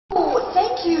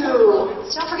Thank you.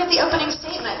 Don't forget the opening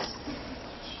statement.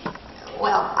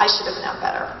 Well, I should have known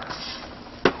better.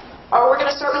 We're going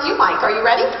to start with you, Mike. Are you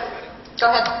ready? Go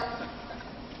ahead.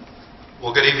 Well,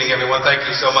 good evening, everyone. Thank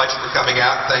you so much for coming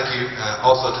out. Thank you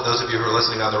also to those of you who are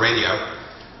listening on the radio.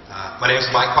 My name is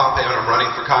Mike Pompeo, and I'm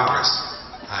running for Congress.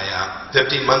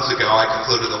 15 months ago, I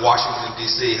concluded that Washington,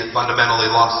 D.C. had fundamentally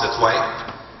lost its way.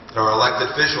 Our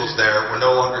elected officials there were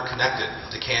no longer connected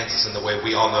to Kansas in the way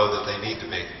we all know that they need to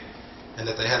be, and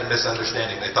that they had a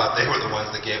misunderstanding. They thought they were the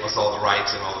ones that gave us all the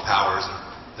rights and all the powers, and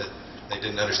that they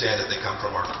didn't understand that they come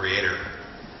from our Creator.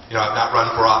 You know, I've not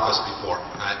run for office before.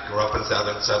 I grew up in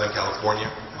Southern California.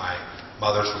 My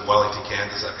mother's from Wellington,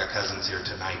 Kansas. I've got cousins here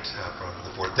tonight from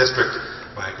the 4th District.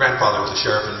 My grandfather was a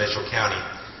sheriff in Mitchell County,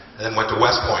 and then went to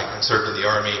West Point and served in the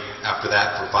Army after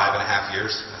that for 5.5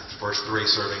 years. The first 3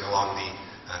 serving along the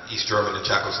East German and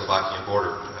Czechoslovakian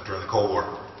border during the Cold War.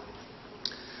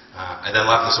 I then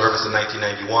left the service in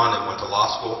 1991 and went to law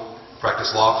school,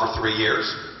 practiced law for 3 years,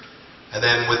 and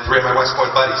then with 3 of my West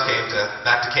Point buddies came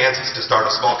back to Kansas to start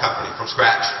a small company from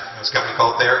scratch. It was a company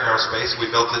called Thayer Aerospace. We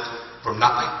built it from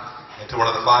nothing into one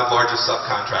of the 5 largest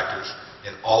subcontractors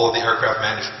in all of the aircraft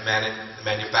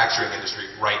manufacturing industry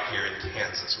right here in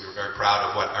Kansas. We were very proud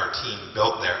of what our team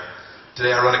built there.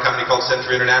 Today I run a company called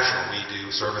Century International. We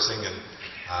do servicing and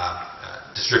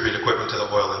distribute equipment to the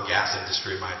oil and gas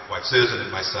industry. My wife Susan and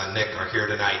my son Nick are here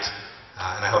tonight,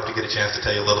 and I hope to get a chance to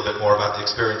tell you a little bit more about the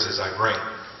experiences I bring.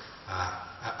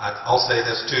 I'll say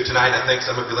this too tonight. I think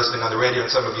some of you listening on the radio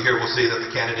and some of you here will see that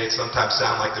the candidates sometimes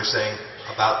sound like they're saying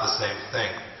about the same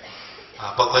thing.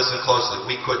 But listen closely.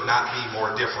 We could not be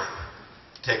more different.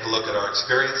 Take a look at our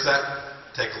experience set.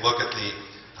 Take a look at the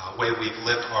way we've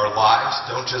lived our lives.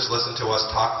 Don't just listen to us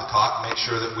talk the talk. Make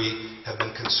sure that we have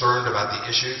been concerned about the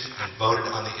issues and voted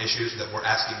on the issues that we're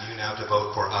asking you now to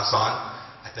vote for us on.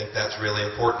 I think that's really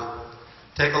important.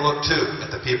 Take a look, too,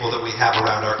 at the people that we have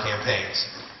around our campaigns.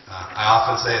 I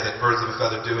often say that birds of a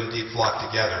feather do indeed flock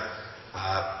together.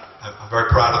 I'm very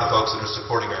proud of the folks that are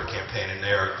supporting our campaign, and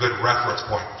they are a good reference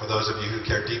point for those of you who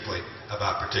care deeply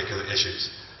about particular issues.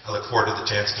 I look forward to the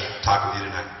chance to talk with you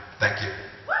tonight. Thank you.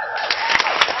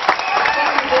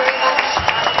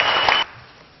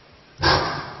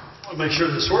 I'll make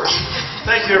sure this works.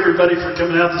 Thank you, everybody, for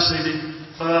coming out this evening.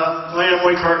 I am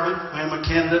Wink Hartman. I am a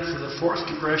candidate for the 4th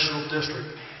Congressional District.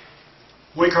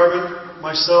 Wink Hartman,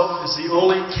 myself, is the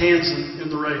only Kansan in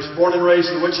the race. Born and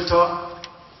raised in Wichita,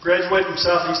 graduated from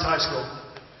Southeast High School.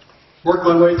 Worked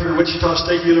my way through Wichita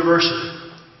State University.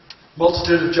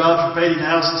 Multitude of jobs from painting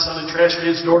houses, selling trash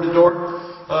cans door to door.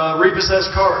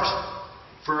 Repossessed cars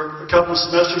for a couple of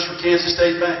semesters for Kansas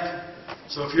State Bank.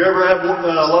 So if you ever have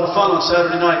a lot of fun on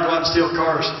Saturday night, go out and steal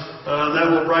cars. That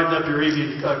will brighten up your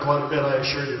evening quite a bit, I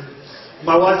assure you.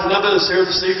 My wife Linda is here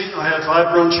this evening. I have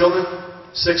 5 grown children,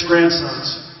 6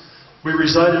 grandsons. We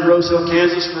reside in Rose Hill,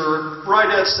 Kansas for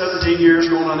right at 17 years,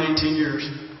 going on 18 years.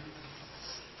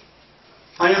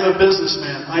 I am a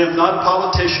businessman. I am not a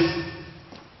politician.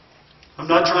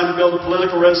 I'm not trying to build a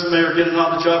political resume or get an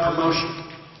on-the-job promotion.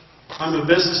 I'm a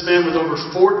businessman with over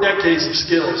 4 decades of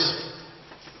skills.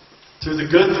 Through the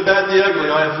good, the bad, and the ugly,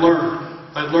 I have learned.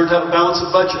 I've learned how to balance a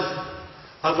budget.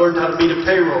 I've learned how to meet a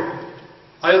payroll.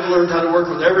 I have learned how to work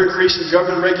with every increase in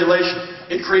government regulation,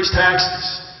 increased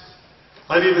taxes.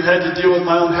 I've even had to deal with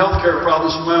my own health care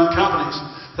problems with my own companies.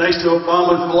 Thanks to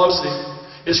Obama and Pelosi,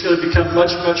 it's going to become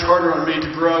much, much harder on me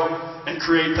to grow and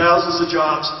create thousands of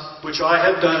jobs, which I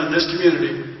have done in this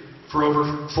community for over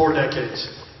 4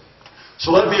 decades. So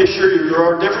let me assure you, there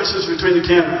are differences between the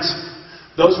candidates.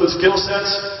 Those with skill sets,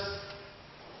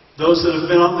 those that have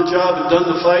been on the job and done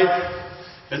the fight,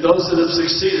 and those that have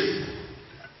succeeded.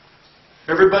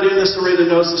 Everybody in this arena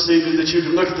knows this evening that you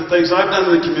can look at the things I've done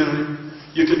in the community.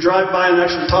 You can drive by and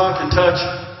actually talk and touch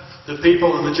the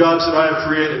people and the jobs that I have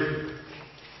created.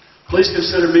 Please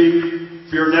consider me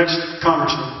for your next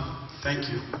congressman. Thank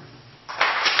you.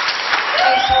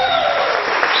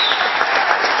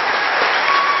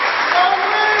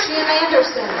 Jim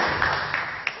Anderson.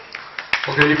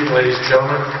 Well, good evening, ladies and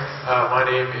gentlemen. My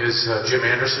name is Jim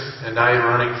Anderson, and I am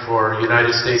running for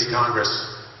United States Congress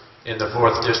in the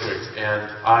 4th District, and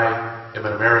I am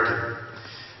an American.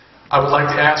 I would like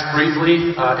to ask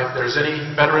briefly if there's any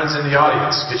veterans in the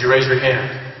audience. Could you raise your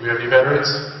hand? Do we have any veterans?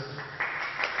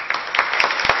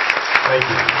 Thank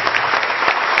you.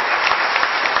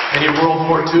 Any World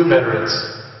War II veterans?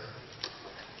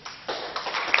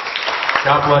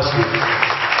 God bless you.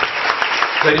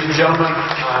 Ladies and gentlemen,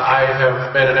 I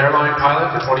have been an airline pilot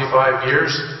for 25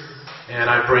 years, and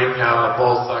I bring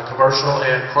both commercial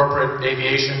and corporate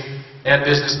aviation and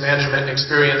business management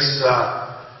experience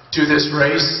to this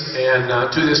race and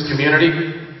to this community.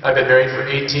 I've been married for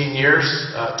 18 years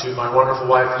to my wonderful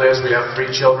wife Liz. We have 3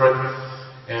 children,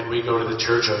 and we go to the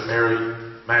Church of Mary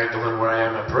Magdalene, where I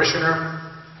am a parishioner,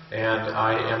 and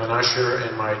I am an usher,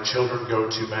 and my children go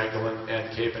to Magdalene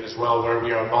and Capen as well, where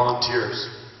we are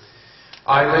volunteers.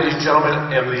 I, ladies and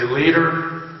gentlemen, am the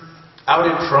leader out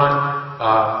in front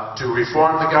to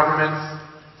reform the government,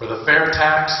 for the fair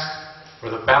tax, for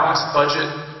the balanced budget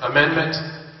amendment,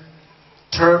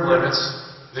 term limits,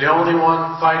 the only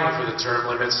one fighting for the term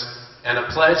limits, and a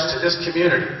pledge to this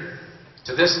community,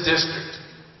 to this district,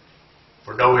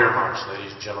 for no earmarks,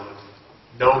 ladies and gentlemen.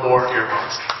 No more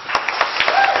earmarks.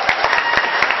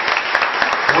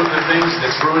 One of the things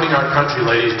that's ruining our country,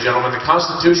 ladies and gentlemen, the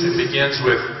Constitution begins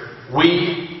with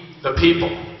we, the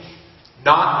people,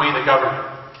 not we, the government.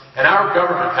 And our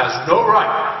government has no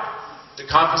right to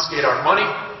confiscate our money,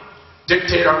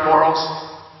 dictate our morals,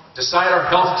 decide our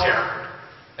health care,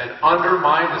 and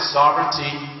undermine the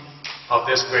sovereignty of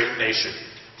this great nation.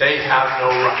 They have no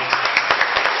right.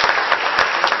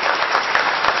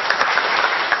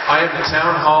 I am the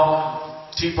town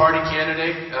hall Tea Party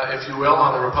candidate, if you will,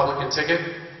 on the Republican ticket.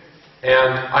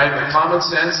 And I am the common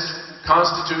sense,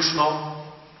 constitutional,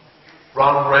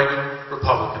 Ronald Reagan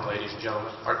Republican, ladies and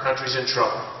gentlemen. Our country's in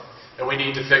trouble, and we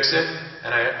need to fix it. And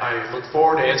I look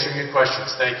forward to answering your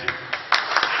questions. Thank you.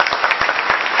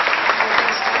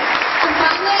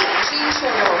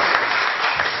 Schodorf.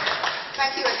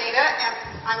 Thank you, Anita, and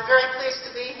I'm very pleased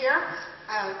to be here.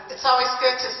 It's always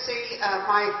good to see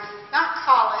my, not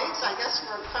colleagues, I guess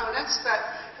we're opponents, but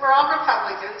we're all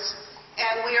Republicans,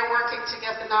 and we are working to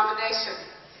get the nomination.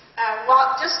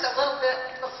 Well, just a little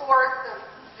bit before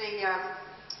the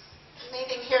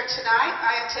meeting here tonight,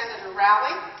 I attended a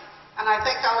rally, and I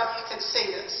think all of you can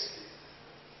see this.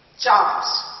 Jobs.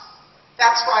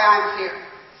 That's why I'm here.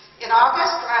 In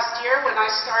August last year, when I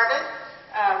started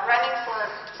running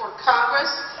for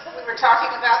Congress, we were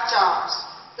talking about jobs.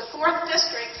 The 4th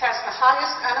District has the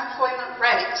highest unemployment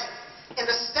rate in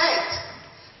the state.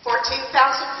 14,000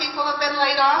 people have been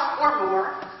laid off or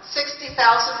more. 60,000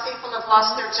 people have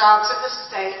lost their jobs in the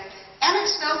state. And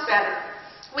it's no better.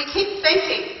 We keep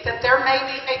thinking that there may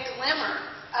be a glimmer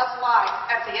of light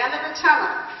at the end of the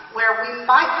tunnel where we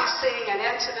might be seeing an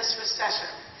end to this recession.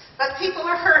 But people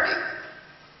are hurting.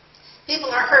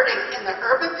 People are hurting in the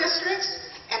urban districts,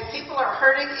 and people are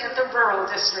hurting in the rural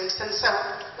districts. And so,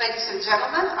 ladies and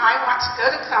gentlemen, I want to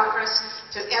go to Congress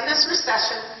to end this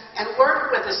recession and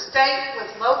work with the state, with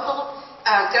local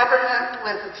government,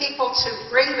 with the people to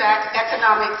bring back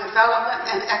economic development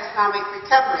and economic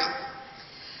recovery.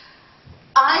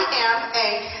 I am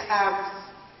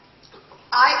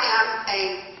a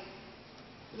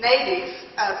native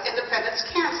of Independence,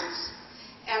 Kansas.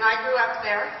 And I grew up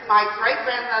there. My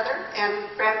great-grandmother and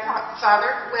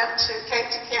grandfather came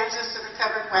to Kansas in a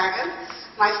covered wagon.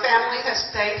 My family has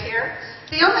stayed here.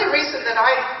 The only reason that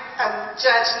I am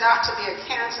judged not to be a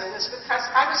Kansan is because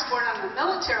I was born on a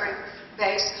military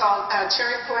base called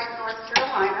Cherry Point, North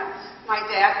Carolina. My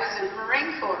dad was in the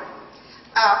Marine Corps.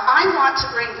 I want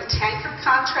to bring the tanker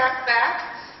contract back.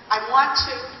 I want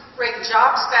to bring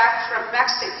jobs back from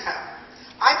Mexico.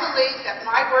 I believe that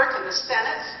my work in the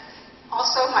Senate,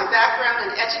 also my background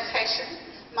in education,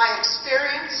 my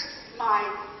experience, my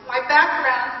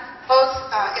background both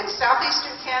in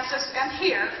southeastern Kansas and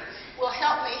here will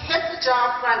help me hit the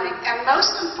job running, and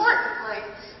most importantly,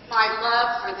 my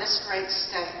love for this great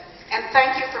state. And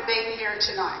thank you for being here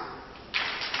tonight.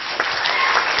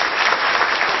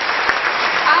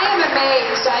 I am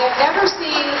amazed. I have never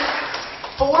seen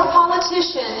 4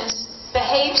 politicians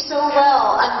behave so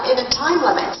well in a time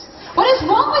limit. What is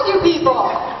wrong with you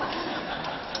people?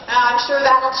 I'm sure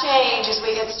that'll change as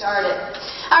we get started.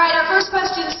 All right, our first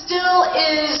question still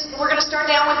is, we're going to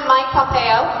start down with Mike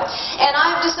Pompeo. And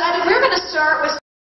I've decided we're